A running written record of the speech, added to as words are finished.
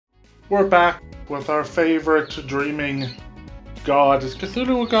We're back with our favorite dreaming god. Is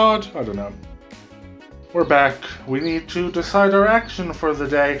Cthulhu a god? I don't know. We're back. We need to decide our action for the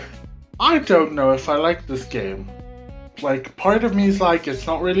day. I don't know if I like this game. Like, part of me is like, it's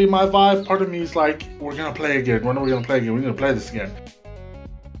not really my vibe. Part of me is like, we're gonna play again. When are we gonna play again? We're gonna play this again.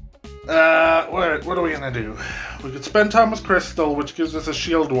 What are we gonna do? We could spend time with Crystal, which gives us a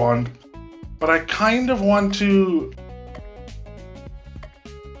shield wand. But I kind of want to...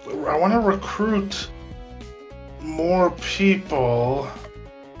 I want to recruit more people.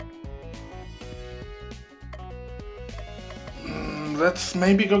 Let's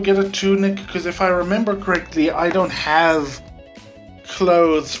maybe go get a tunic, because if I remember correctly, I don't have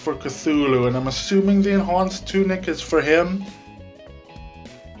clothes for Cthulhu, and I'm assuming the enhanced tunic is for him.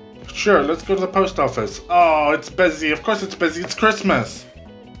 Sure, let's go to the post office. Oh, it's busy. Of course it's busy. It's Christmas.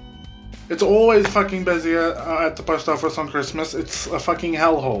 It's always fucking busy at the post office on Christmas. It's a fucking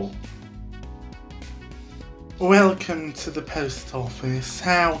hellhole. Welcome to the post office.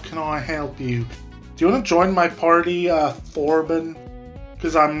 How can I help you? Do you want to join my party, Thorben?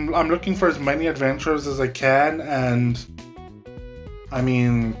 Because I'm looking for as many adventurers as I can, and I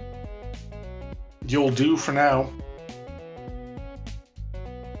mean, you'll do for now.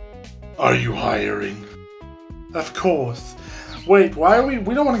 Are you hiring? Of course. Wait, why are we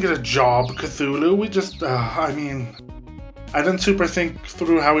don't want to get a job, Cthulhu. We just, I mean, I didn't super think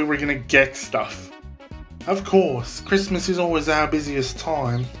through how we were gonna get stuff. Of course, Christmas is always our busiest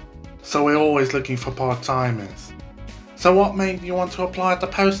time, so we're always looking for part-timers. So what made you want to apply at the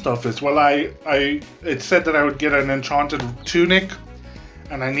post office? Well, it said that I would get an enchanted tunic,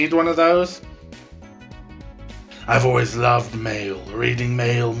 and I need one of those. I've always loved mail. Reading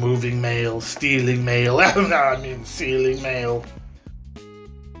mail, moving mail, stealing mail. Stealing mail.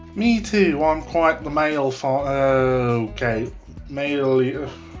 Me too, I'm quite the mail okay. Mail...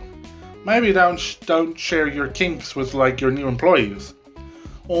 Maybe don't share your kinks with, like, your new employees.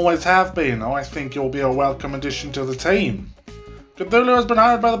 Always have been. I think you'll be a welcome addition to the team. Cthulhu has been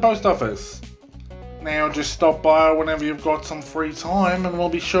hired by the post office. Now just stop by whenever you've got some free time, and we'll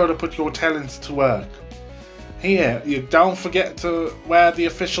be sure to put your talents to work. Here, you don't forget to wear the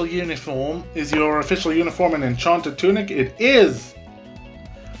official uniform. Is your official uniform an enchanted tunic? It is!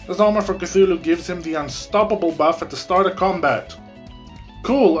 This armor for Cthulhu gives him the unstoppable buff at the start of combat.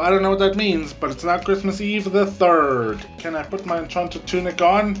 Cool, I don't know what that means, but it's not Christmas Eve the 3rd. Can I put my enchanted tunic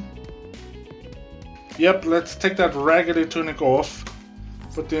on? Yep, let's take that raggedy tunic off.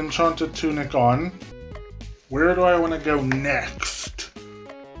 Put the enchanted tunic on. Where do I want to go next?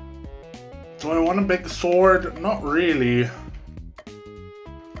 Do I want a big sword? Not really.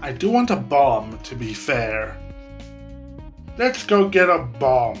 I do want a bomb, to be fair. Let's go get a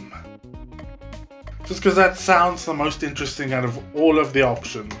bomb. Just because that sounds the most interesting out of all of the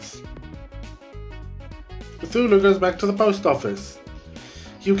options. Cthulhu goes back to the post office.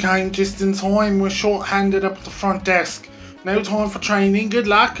 You came just in time. We're short-handed up at the front desk. No time for training. Good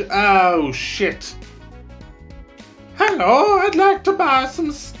luck. Oh, shit. Hello, I'd like to buy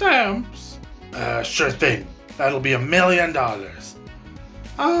some stamps. Sure thing. That'll be $1 million.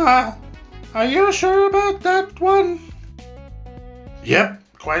 Are you sure about that one? Yep,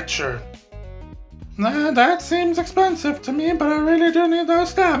 quite sure. That seems expensive to me, but I really do need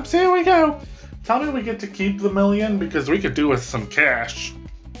those stamps. Here we go. Tell me we get to keep the $1 million, because we could do with some cash.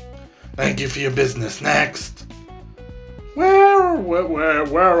 Thank you for your business. Next. Where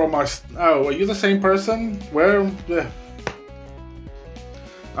are my... Oh, are you the same person? Where...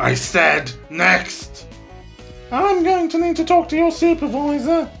 I said next! I'm going to need to talk to your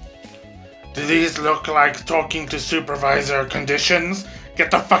supervisor. Do these look like talking to supervisor conditions? Get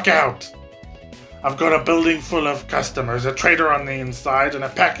the fuck out! I've got a building full of customers, a trader on the inside, and a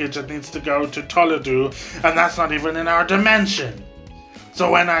package that needs to go to Cthulhu, and that's not even in our dimension.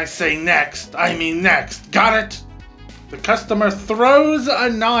 So when I say next, I mean next. Got it? The customer throws a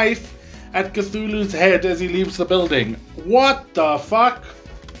knife at Cthulhu's head as he leaves the building. What the fuck?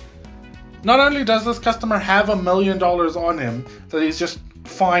 Not only does this customer have $1 million on him that he's just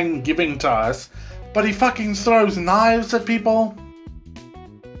fine giving to us, but he fucking throws knives at people?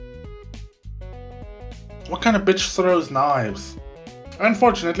 What kind of bitch throws knives?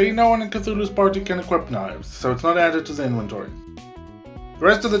 Unfortunately, no one in Cthulhu's party can equip knives, so it's not added to the inventory. The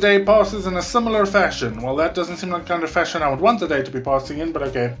rest of the day passes in a similar fashion. Well, that doesn't seem like the kind of fashion I would want the day to be passing in, but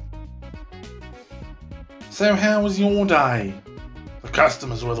okay. So how was your day? The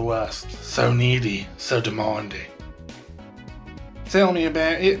customers were the worst. So needy, so demanding. Tell me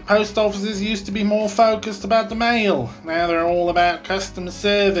about it. Post offices used to be more focused about the mail. Now they're all about customer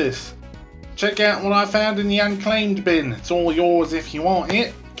service. Check out what I found in the unclaimed bin. It's all yours if you want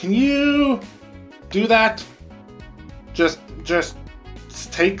it. can you do that? Just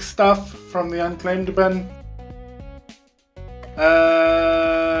take stuff from the unclaimed bin?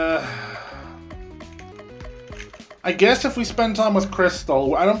 I guess if we spend time with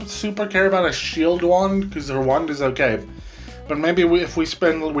Crystal, I don't super care about a shield wand, because her wand is okay. But maybe if we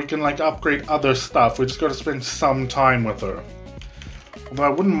can like upgrade other stuff. We just gotta spend some time with her. Although I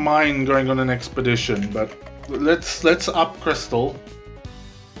wouldn't mind going on an expedition, but let's up Crystal.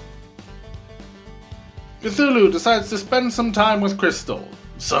 Cthulhu decides to spend some time with Crystal.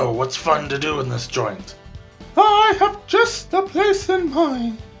 So, what's fun to do in this joint? I have just a place in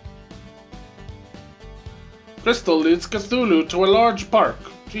mind. Crystal leads Cthulhu to a large park.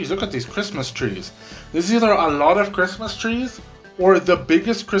 Geez, look at these Christmas trees. There's either a lot of Christmas trees, or the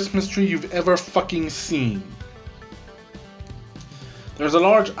biggest Christmas tree you've ever fucking seen. There's a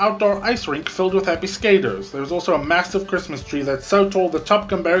large outdoor ice rink filled with happy skaters. There's also a massive Christmas tree that's so tall the top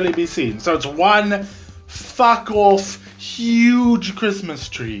can barely be seen. So it's one fuck off huge Christmas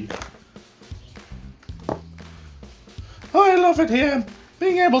tree. I love it here.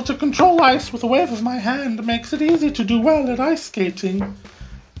 Being able to control ice with a wave of my hand makes it easy to do well at ice skating.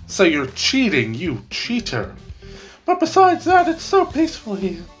 So you're cheating, you cheater. But besides that, it's so peaceful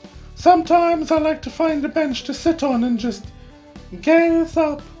here. Sometimes I like to find a bench to sit on and just gaze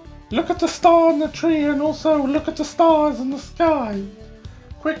up, look at the star in the tree, and also look at the stars in the sky.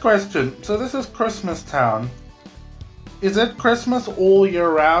 Quick question, so this is Christmas Town. Is it Christmas all year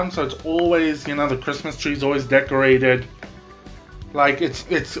round? So it's always, you know, the Christmas tree's always decorated. Like,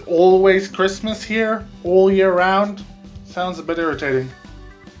 it's always Christmas here, all year round? Sounds a bit irritating.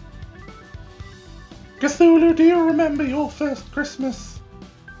 Cthulhu, do you remember your first Christmas?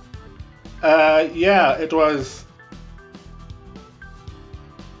 Yeah, it was...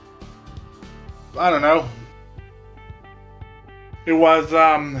 I don't know. It was,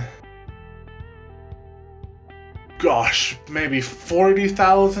 gosh, maybe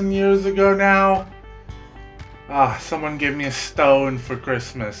 40,000 years ago now. Someone gave me a stone for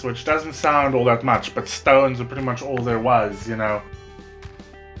Christmas, which doesn't sound all that much, but stones are pretty much all there was, you know.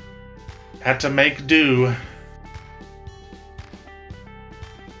 Had to make do.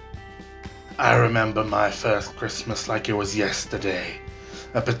 I remember my first Christmas like it was yesterday.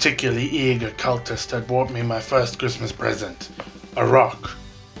 A particularly eager cultist had brought me my first Christmas present. A rock.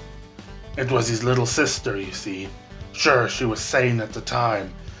 It was his little sister, you see. Sure, she was sane at the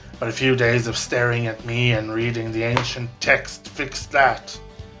time, but a few days of staring at me and reading the ancient text fixed that.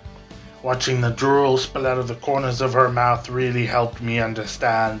 Watching the drool spill out of the corners of her mouth really helped me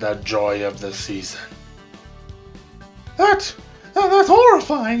understand the joy of the season. That's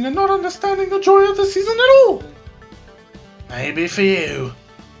horrifying, and not understanding the joy of the season at all. Maybe for you.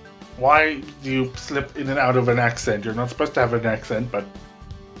 Why do you slip in and out of an accent? You're not supposed to have an accent, but...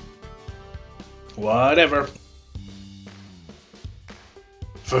 whatever.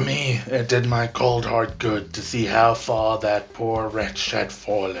 For me, it did my cold heart good to see how far that poor wretch had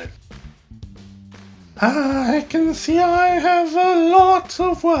fallen. I can see I have a lot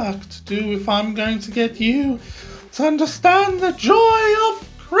of work to do if I'm going to get you to understand the joy of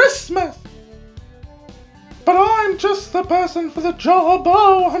Christmas. But I'm just the person for the job.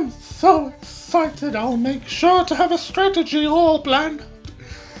 Oh, I'm so excited. I'll make sure to have a strategy all planned.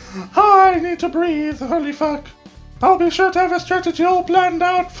 I need to breathe, holy fuck. I'll be sure to have a strategy all planned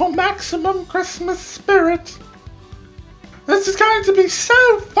out for maximum Christmas spirit. This is going to be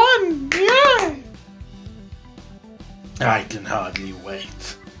so fun! Yay! I can hardly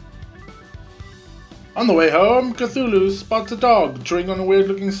wait. On the way home, Cthulhu spots a dog chewing on a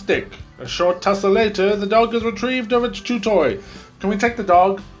weird-looking stick. A short tussle later, the dog is retrieved of its chew toy. Can we take the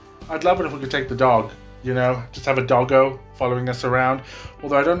dog? I'd love it if we could take the dog. You know, just have a doggo following us around.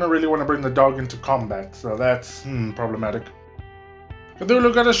 Although I don't really want to bring the dog into combat, so that's problematic.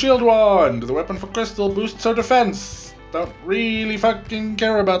 Cthulhu got a shield wand. The weapon for Crystal boosts her defense. Don't really fucking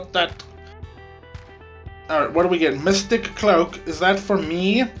care about that. Alright, what do we get? Mystic Cloak. Is that for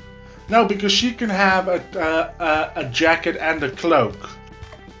me? No, because she can have a jacket and a cloak.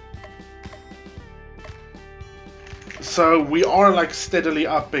 So we are like steadily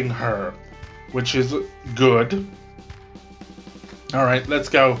upping her, which is good. Alright, let's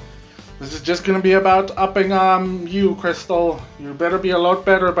go. This is just gonna be about upping you, Crystal. You better be a lot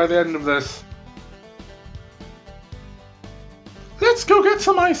better by the end of this. Let's go get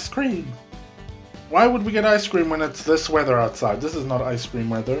some ice cream. Why would we get ice cream when it's this weather outside? This is not ice cream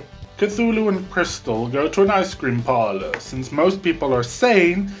weather. Cthulhu and Crystal go to an ice cream parlor. Since most people are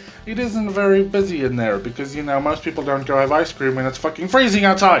sane, it isn't very busy in there because, you know, most people don't go have ice cream when it's fucking freezing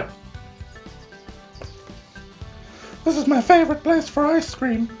outside. This is my favorite place for ice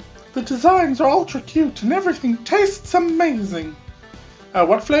cream. The designs are ultra cute and everything tastes amazing.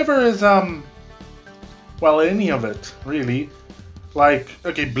 What flavor is, well, any of it, really. Like,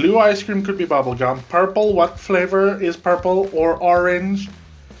 okay, blue ice cream could be bubblegum. Purple, what flavor is purple or orange?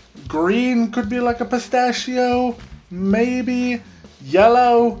 Green could be like a pistachio, maybe.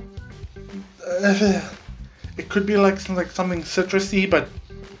 Yellow, it could be like something citrusy, but...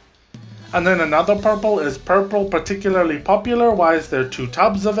 And then another purple, is purple particularly popular? Why is there 2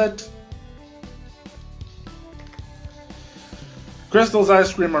 tubs of it? Crystal's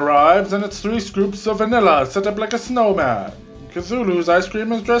ice cream arrives and it's 3 scoops of vanilla set up like a snowman. Cthulhu's ice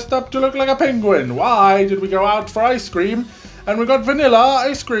cream is dressed up to look like a penguin. Why did we go out for ice cream and we got vanilla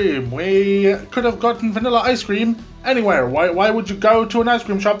ice cream? We could have gotten vanilla ice cream anywhere. Why would you go to an ice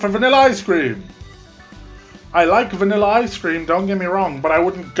cream shop for vanilla ice cream? I like vanilla ice cream, don't get me wrong, but I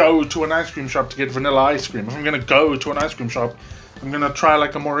wouldn't go to an ice cream shop to get vanilla ice cream. If I'm gonna go to an ice cream shop, I'm gonna try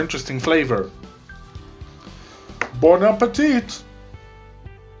like a more interesting flavor. Bon appetit!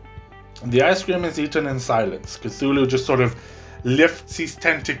 The ice cream is eaten in silence. Cthulhu just sort of lifts his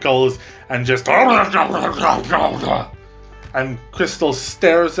tentacles and just... And Crystal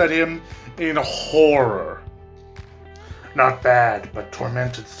stares at him in horror. Not bad, but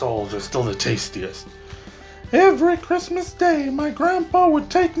tormented souls are still the tastiest. Every Christmas day, my grandpa would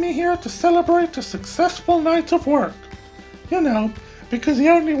take me here to celebrate a successful night of work. You know, because he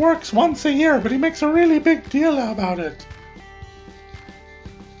only works once a year, but he makes a really big deal about it.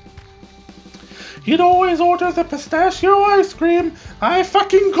 He'd always order the pistachio ice cream. I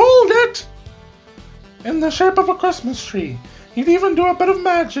fucking called it! In the shape of a Christmas tree. He'd even do a bit of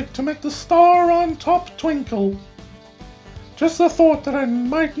magic to make the star on top twinkle. Just the thought that I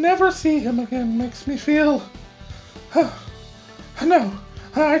might never see him again makes me feel... No,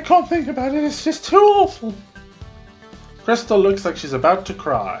 I can't think about it. It's just too awful. Crystal looks like she's about to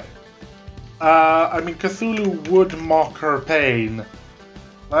cry. I mean, Cthulhu would mock her pain.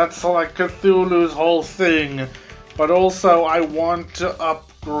 That's like Cthulhu's whole thing. But also, I want to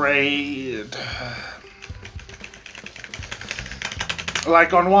upgrade.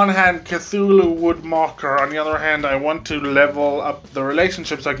 Like, on one hand, Cthulhu would mock her. On the other hand, I want to level up the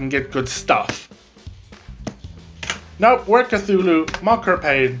relationship so I can get good stuff. Nope, we're Cthulhu. Mock her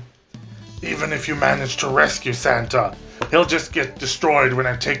pain. Even if you manage to rescue Santa, he'll just get destroyed when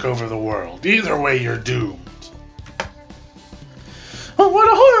I take over the world. Either way, you're doomed. Oh, what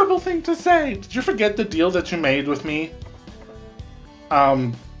a horrible thing to say! Did you forget the deal that you made with me?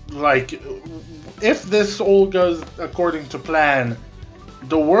 Like, if this all goes according to plan,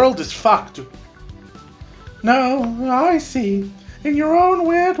 the world is fucked. No, I see. In your own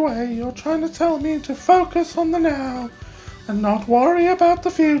weird way, you're trying to tell me to focus on the now and not worry about the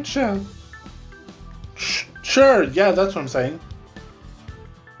future. Sure, yeah, that's what I'm saying.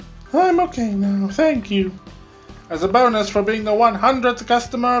 I'm okay now, thank you. As a bonus for being the 100th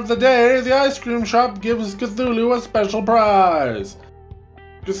customer of the day, the ice cream shop gives Cthulhu a special prize.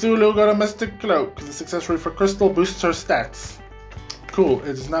 Cthulhu got a mystic cloak. The success rate for Crystal boosts her stats. Cool, it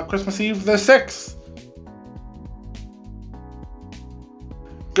is now Christmas Eve the 6th.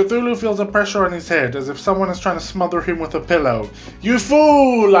 Cthulhu feels a pressure on his head, as if someone is trying to smother him with a pillow. You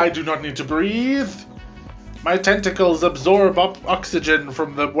fool! I do not need to breathe! My tentacles absorb oxygen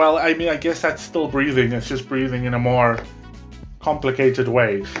from the... Well, I mean, I guess that's still breathing. It's just breathing in a more complicated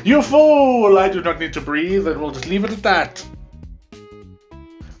way. You fool! I do not need to breathe, and we'll just leave it at that.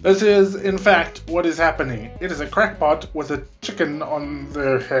 This is, in fact, what is happening. It is a crackpot with a chicken on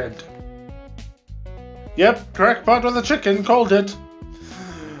their head. Yep, crackpot with a chicken, called it.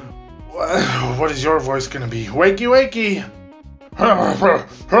 What is your voice gonna be? Wakey, wakey!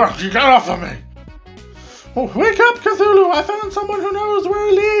 You got off of me! Oh, wake up, Cthulhu! I found someone who knows where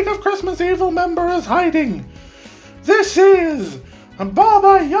a League of Christmas Evil member is hiding! This is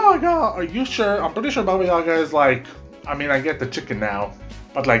Baba Yaga! Are you sure? I'm pretty sure Baba Yaga is like... I mean, I get the chicken now.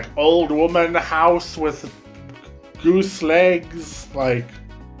 But like, old woman house with goose legs, like...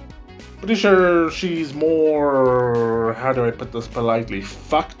 Pretty sure she's more... How do I put this politely?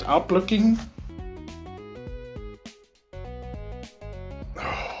 Fucked up looking?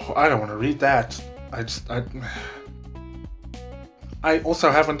 Oh, I don't want to read that. I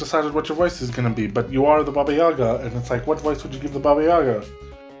also haven't decided what your voice is going to be, but you are the Baba Yaga, and it's like, what voice would you give the Baba Yaga?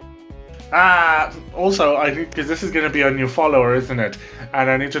 Also, I think, because this is going to be a new follower, isn't it? And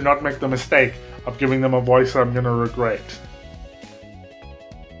I need to not make the mistake of giving them a voice I'm going to regret.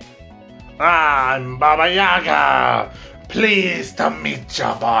 I'm Baba Yaga! Pleased to meet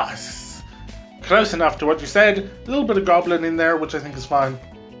your boss. Close enough to what you said. A little bit of goblin in there, which I think is fine.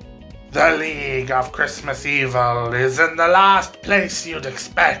 The League of Christmas Evil is in the last place you'd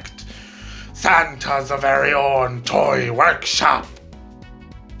expect. Santa's very own toy workshop.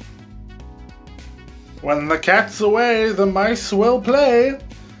 When the cat's away, the mice will play.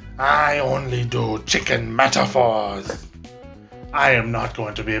 I only do chicken metaphors. I am not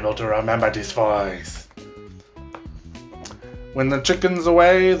going to be able to remember this voice. When the chicken's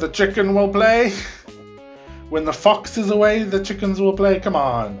away, the chicken will play. When the fox is away, the chickens will play. Come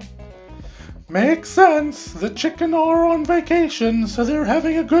on. Makes sense. The chicken are on vacation, so they're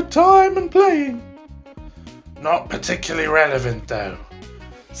having a good time and playing. Not particularly relevant, though.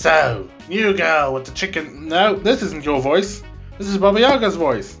 So, you girl with the chicken... No, this isn't your voice. This is Baba Yaga's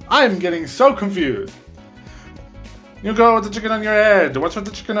voice. I'm getting so confused. You girl with the chicken on your head. What's with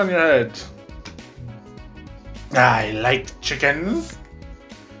the chicken on your head? I like chickens.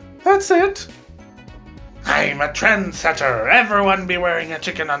 That's it. I'm a trendsetter. Everyone be wearing a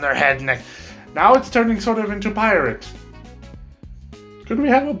chicken on their head next. Now it's turning sort of into pirate. Could we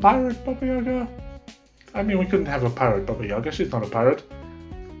have a pirate Baba Yaga? I mean, we couldn't have a pirate Baba Yaga. She's not a pirate.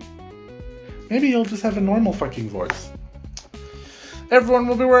 Maybe you'll just have a normal fucking voice. Everyone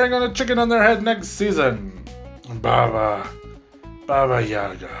will be wearing a chicken on their head next season. Baba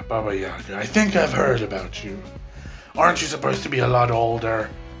Yaga, Baba Yaga. I think I've heard about you. Aren't you supposed to be a lot older?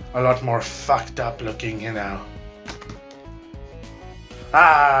 A lot more fucked up looking, you know?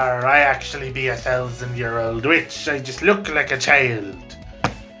 I actually be 1,000-year-old witch. I just look like a child.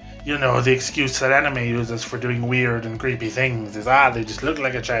 You know, the excuse that anime uses for doing weird and creepy things is, they just look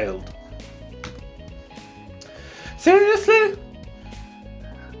like a child. Seriously?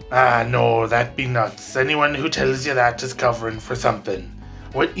 No, that'd be nuts. Anyone who tells you that is covering for something.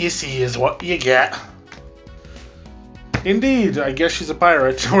 What you see is what you get. Indeed, I guess she's a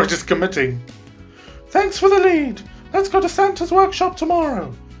pirate. We're just committing. Thanks for the lead. Let's go to Santa's workshop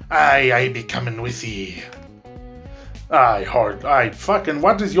tomorrow. I be coming with ye.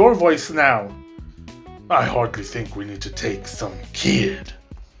 What is your voice now? I hardly think we need to take some kid.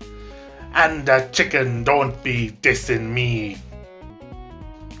 And chicken, don't be dissing me.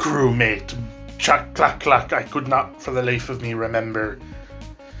 Crewmate. Chuck, cluck, cluck. I could not for the life of me remember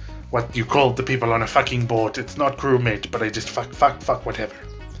what you called the people on a fucking boat. It's not crewmate, but I just fuck, whatever.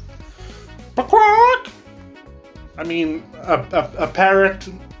 Quack! I mean, a parrot.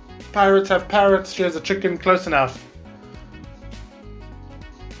 Pirates have parrots. She has a chicken. Close enough.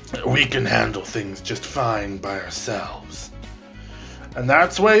 We can handle things just fine by ourselves. And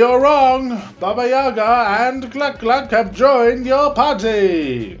that's where you're wrong. Baba Yaga and Gluck Gluck have joined your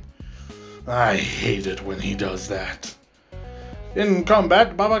party. I hate it when he does that. In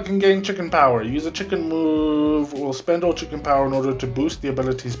combat, Baba can gain chicken power. Use a chicken move or spend all chicken power in order to boost the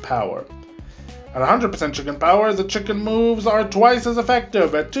ability's power. At 100% chicken power, the chicken moves are twice as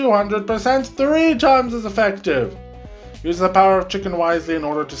effective. At 200%, 3 times as effective. Use the power of chicken wisely in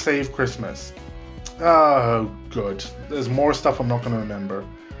order to save Christmas. Oh, good. There's more stuff I'm not going to remember.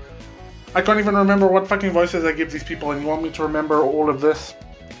 I can't even remember what fucking voices I give these people, and you want me to remember all of this?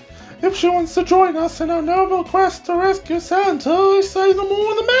 If she wants to join us in our noble quest to rescue Santa, I say the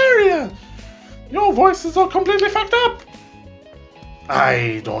more the merrier. Your voices are completely fucked up.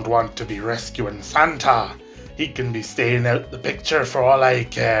 I don't want to be rescuing Santa. He can be staying out the picture for all I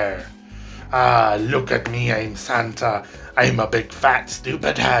care. Look at me, I'm Santa. I'm a big fat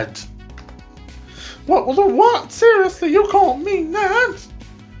stupid head. What? Seriously, you can't mean that!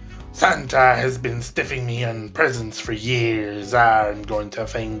 Santa has been stiffing me on presents for years. I'm going to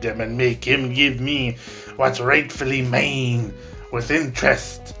find him and make him give me what's rightfully mine with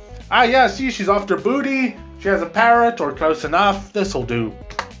interest. Yeah, see, she's after booty. She has a parrot, or close enough. This'll do.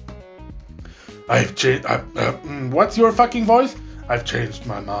 I've changed... what's your fucking voice? I've changed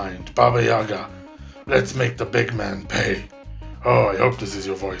my mind. Baba Yaga, let's make the big man pay. Oh, I hope this is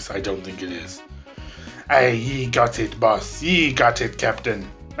your voice. I don't think it is. Ye got it, boss. Ye got it, Captain.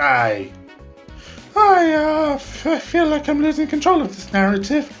 I feel like I'm losing control of this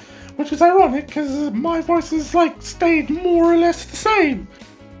narrative, which is ironic, because my voice is, stayed more or less the same.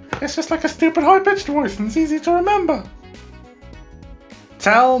 It's just like a stupid high-pitched voice, and it's easy to remember.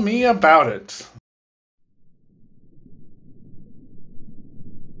 Tell me about it.